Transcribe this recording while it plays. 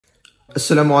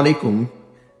Assalamu alaikum.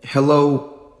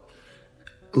 Hello,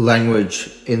 language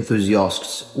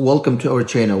enthusiasts. Welcome to our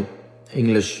channel,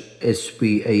 English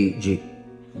SPAG.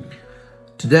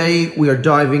 Today, we are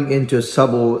diving into a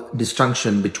subtle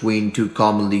distinction between two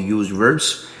commonly used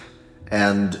verbs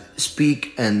and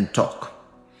speak and talk.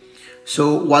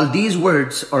 So, while these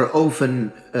words are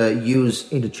often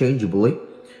used interchangeably,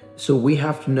 so we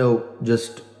have to know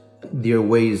just their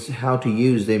ways, how to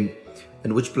use them,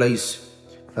 and which place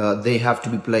they have to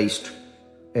be placed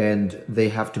and they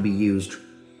have to be used.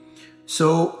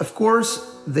 So, of course,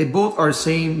 they both are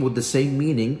same with the same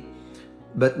meaning,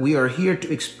 but we are here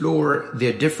to explore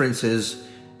their differences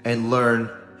and learn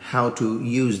how to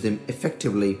use them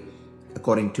effectively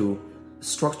according to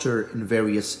structure in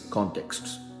various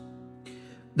contexts.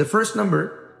 The first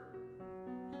number,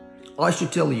 I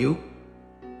should tell you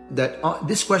that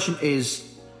this question is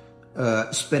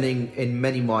spinning in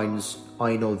many minds.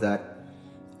 I know that.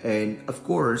 And of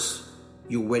course,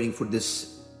 you're waiting for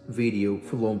this video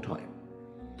for a long time.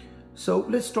 So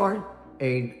let's start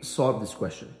and solve this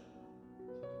question.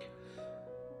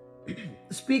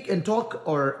 Speak and talk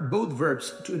are both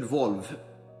verbs to involve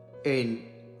in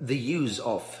the use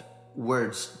of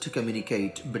words to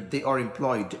communicate, but they are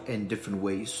employed in different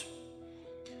ways.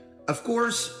 Of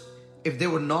course, if they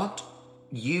were not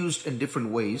used in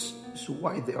different ways, so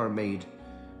why they are made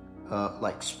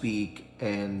like speak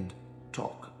and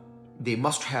talk? They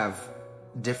must have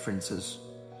differences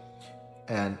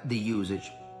and the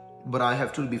usage. But I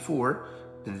have told before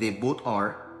that they both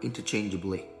are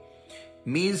interchangeably.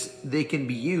 Means they can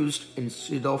be used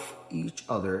instead of each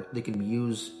other. They can be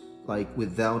used like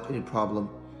without any problem.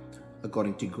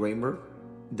 According to grammar,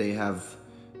 they have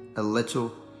a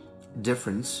little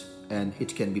difference and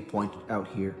it can be pointed out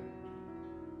here.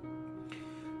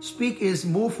 Speak is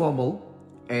more formal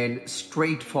and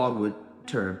straightforward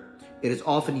term. It is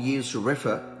often used to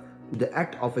refer to the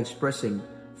act of expressing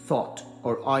thought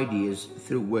or ideas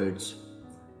through words,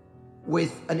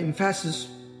 with an emphasis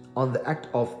on the act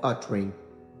of uttering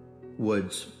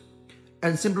words.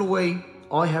 In simple way,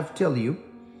 I have tell you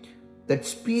that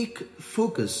speak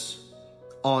focus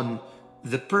on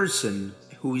the person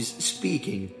who is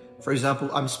speaking. For example,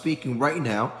 I'm speaking right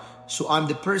now, so I'm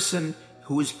the person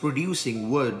who is producing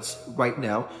words right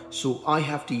now, so I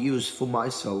have to use for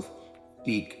myself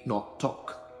speak, not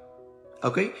talk.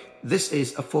 Okay, this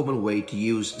is a formal way to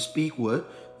use speak word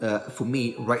for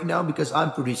me right now because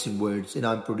I'm producing words and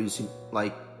I'm producing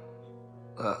like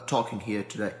talking here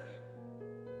today.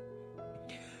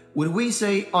 When we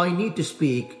say I need to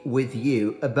speak with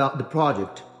you about the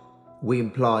project, we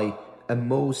imply a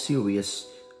more serious,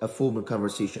 a formal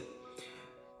conversation.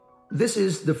 This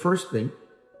is the first thing,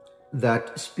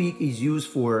 that speak is used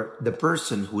for the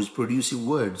person who is producing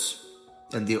words,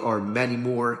 and there are many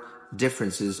more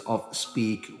differences of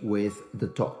speak with the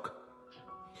talk.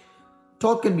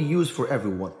 Talk can be used for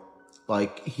everyone,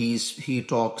 like he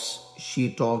talks,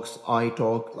 she talks, I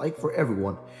talk, like for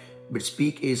everyone. But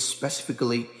speak is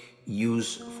specifically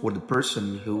used for the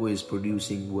person who is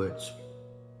producing words.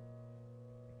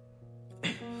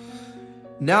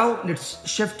 Now let's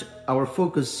shift our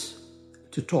focus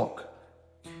to talk.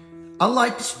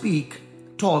 Unlike speak,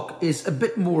 talk is a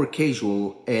bit more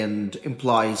casual and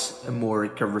implies a more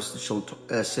conversational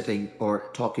setting or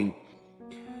talking.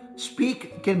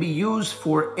 Speak can be used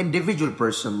for individual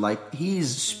person, like he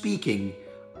is speaking,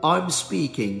 I'm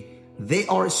speaking, they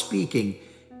are speaking.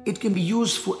 It can be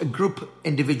used for a group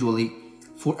individually,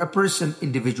 for a person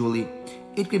individually.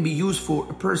 It can be used for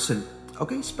a person,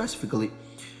 okay, specifically.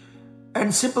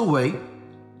 And simple way,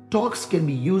 talks can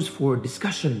be used for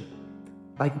discussion,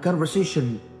 like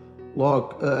conversation,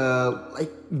 log, like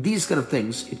these kind of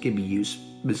things. It can be used.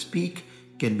 But speak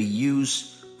can be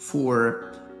used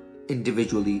for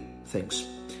individually things.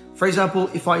 For example,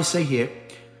 if I say here,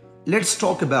 let's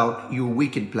talk about your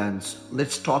weekend plans.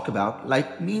 Let's talk about,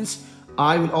 like, means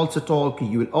I will also talk,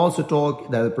 you will also talk,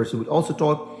 the other person will also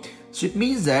talk. So it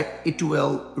means that it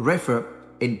will refer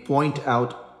and point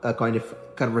out a kind of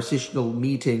conversational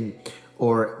meeting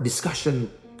or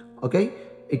discussion. Okay,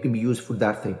 it can be used for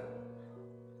that thing.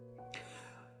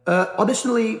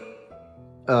 Additionally,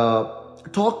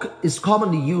 talk is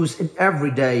commonly used in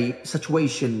everyday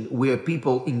situation where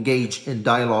people engage in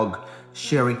dialogue,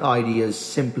 sharing ideas,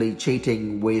 simply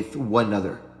chatting with one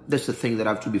another. That's the thing that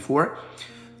I've told before,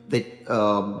 that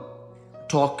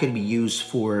talk can be used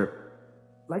for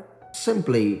like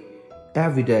simply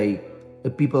everyday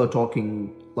people are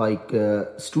talking, like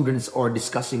students are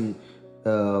discussing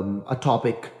a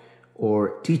topic,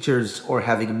 or teachers are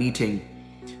having a meeting.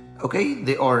 Okay,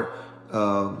 they are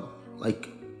like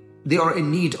they are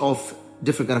in need of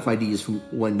different kind of ideas from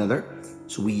one another.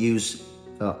 So we use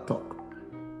talk.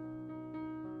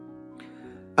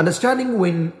 Understanding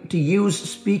when to use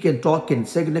speak and talk can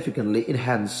significantly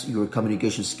enhance your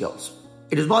communication skills.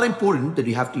 It is not important that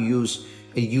you have to use,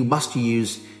 you must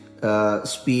use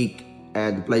speak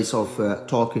at the place of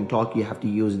talk, and talk you have to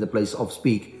use in the place of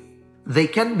speak. They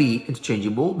can be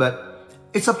interchangeable, but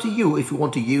it's up to you if you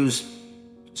want to use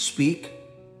speak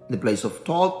in the place of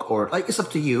talk, or like, it's up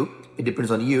to you. It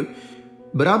depends on you.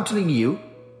 But I'm telling you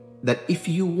that if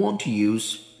you want to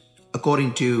use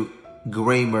according to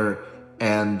grammar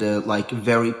and like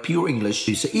very pure English,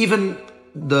 so even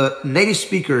the native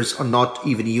speakers are not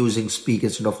even using speak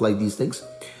and stuff like these things.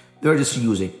 They're just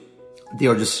using. They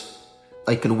are just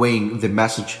like conveying the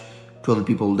message to other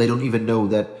people. They don't even know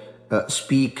that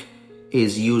speak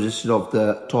is used instead of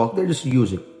the talk. They're just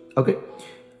using. Okay.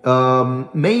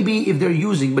 Maybe if they're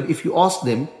using, but if you ask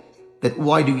them that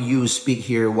why do you use speak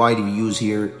here, why do you use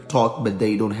here talk, but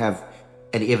they don't have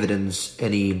any evidence,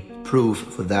 any proof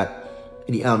for that,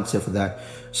 any answer for that.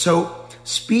 So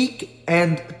speak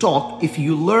and talk, if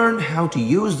you learn how to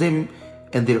use them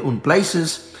in their own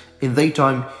places, in that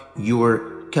time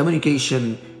your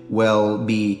communication will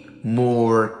be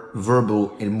more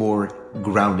verbal and more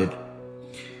grounded.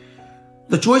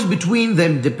 The choice between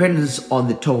them depends on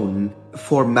the tone,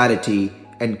 formality,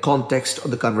 and context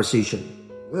of the conversation.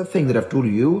 The thing that I've told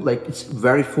you, like, it's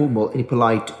very formal and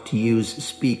polite to use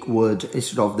speak word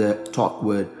instead of the talk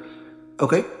word.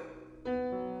 Okay?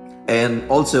 And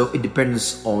also it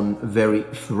depends on very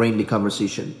friendly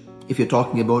conversation. If you're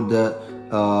talking about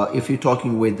if you're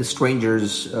talking with the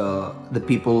strangers, the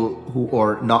people who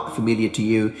are not familiar to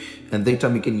you, and that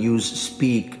time you can use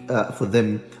speak for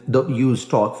them. Don't use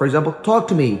talk. For example, talk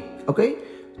to me. Okay?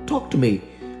 Talk to me.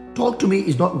 Talk to me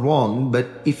is not wrong, but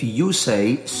if you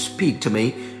say speak to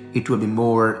me, it will be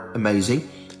more amazing.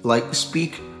 Like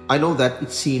speak, I know that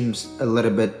it seems a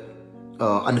little bit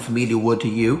unfamiliar word to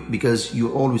you because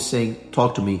you're always saying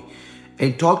talk to me.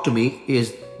 And talk to me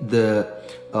is the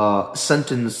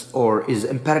sentence, or is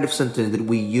imperative sentence that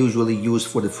we usually use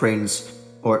for the friends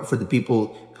or for the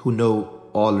people who know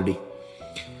already.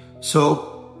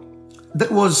 So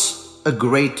that was a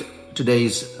great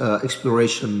today's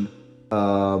exploration,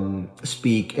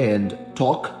 speak and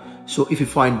talk. So if you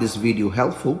find this video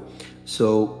helpful,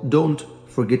 so don't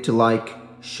forget to like,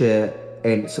 share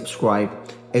and subscribe.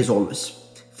 As always,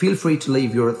 feel free to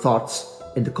leave your thoughts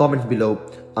in the comments below.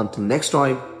 Until next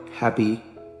time, happy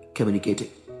communicating.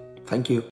 Thank you.